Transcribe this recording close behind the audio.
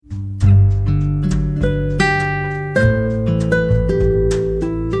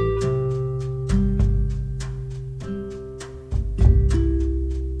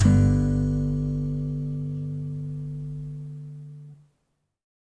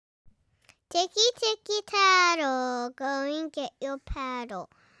Ticky, ticky, tattle, go and get your paddle.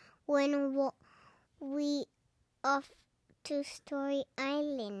 When we off to Story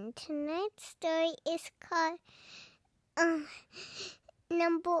Island. Tonight's story is called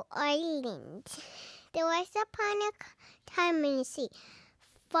Number Island. There was upon a time in the sea,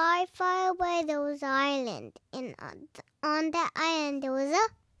 far, far away there was an island, and on that island there was a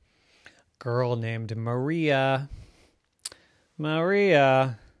girl named Maria.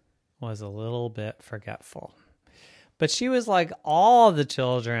 Maria was a little bit forgetful, but she was like all the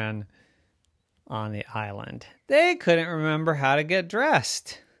children on the island. They couldn't remember how to get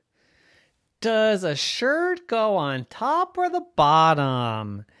dressed. Does a shirt go on top or the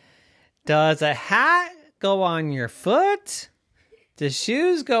bottom? Does a hat go on your foot? Does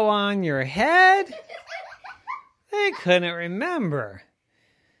shoes go on your head? They couldn't remember.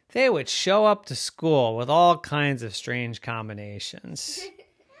 They would show up to school with all kinds of strange combinations.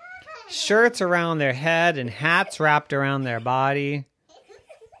 Shirts around their head and hats wrapped around their body.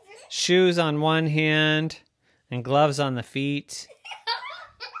 Shoes on one hand and gloves on the feet.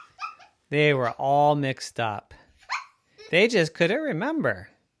 They were all mixed up. They just couldn't remember.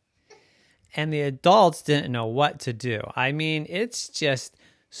 And the adults didn't know what to do. I mean, it's just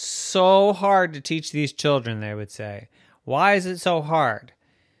so hard to teach these children, they would say. Why is it so hard?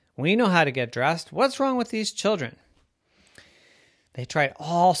 We know how to get dressed. What's wrong with these children? They tried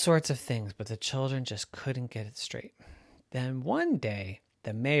all sorts of things, but the children just couldn't get it straight. Then one day,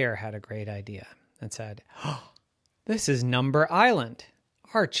 the mayor had a great idea and said, "Oh, this is Number Island.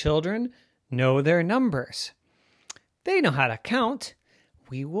 Our children know their numbers. They know how to count.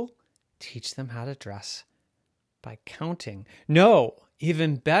 We will teach them how to dress by counting. No,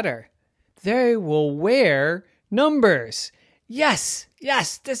 even better. They will wear numbers. Yes,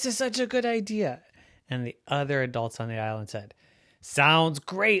 this is such a good idea." And the other adults on the island said, "Sounds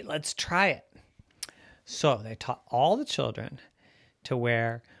great. Let's try it." So they taught all the children to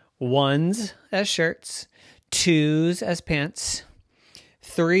wear ones as shirts, twos as pants,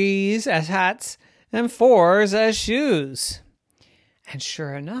 threes as hats, and fours as shoes. And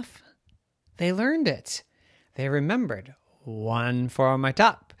sure enough, they learned it. They remembered 1 for my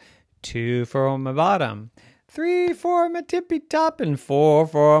top, 2 for my bottom, 3 for my tippy top, and 4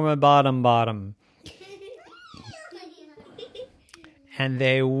 for my bottom. And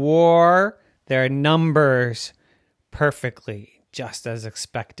they wore their numbers perfectly, just as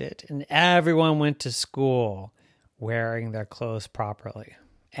expected. And everyone went to school wearing their clothes properly.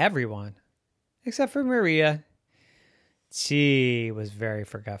 Everyone, except for Maria. She was very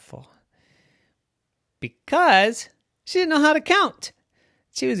forgetful because she didn't know how to count.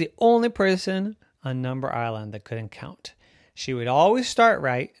 She was the only person on Number Island that couldn't count. She would always start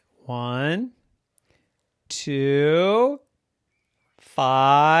right. 1, 2,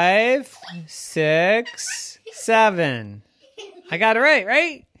 5, 6, 7. I got it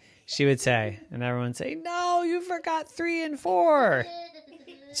right? She would say. And everyone would say, "No, you forgot 3 and 4.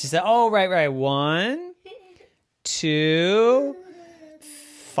 She said, "Oh, right. 1, 2,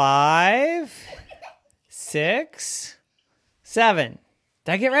 5, 6, 7.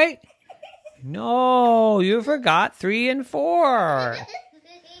 Did I get right? "No, you forgot 3 and 4.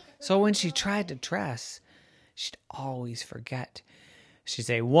 So when she tried to dress, she'd always forget. She'd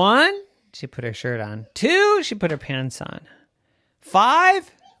say 1, she'd put her shirt on. 2, she'd put her pants on.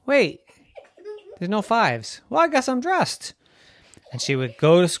 5, wait, there's no 5s. Well, I guess I'm dressed. And she would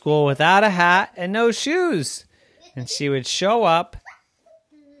go to school without a hat and no shoes. And she would show up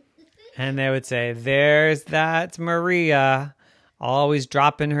and they would say, "There's that Maria, always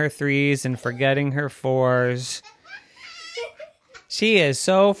dropping her 3s and forgetting her 4s. She is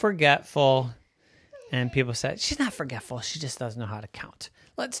so forgetful." And people said, "She's not forgetful. She just doesn't know how to count.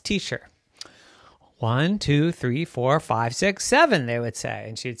 Let's teach her." 1, 2, 3, 4, 5, 6, 7, they would say.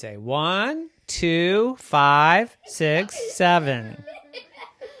 And she'd say 1, 2, 5, 6, 7.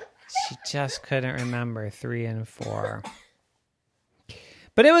 She just couldn't remember 3 and 4.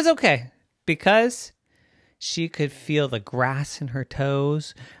 But it was okay because she could feel the grass in her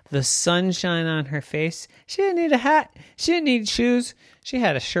toes, the sunshine on her face. She didn't need a hat. She didn't need shoes. She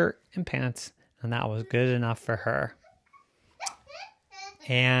had a shirt and pants, and that was good enough for her.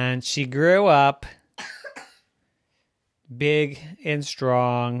 And she grew up big and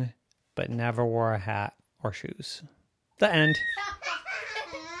strong, but never wore a hat or shoes. The end.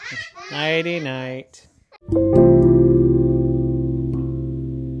 Nighty night.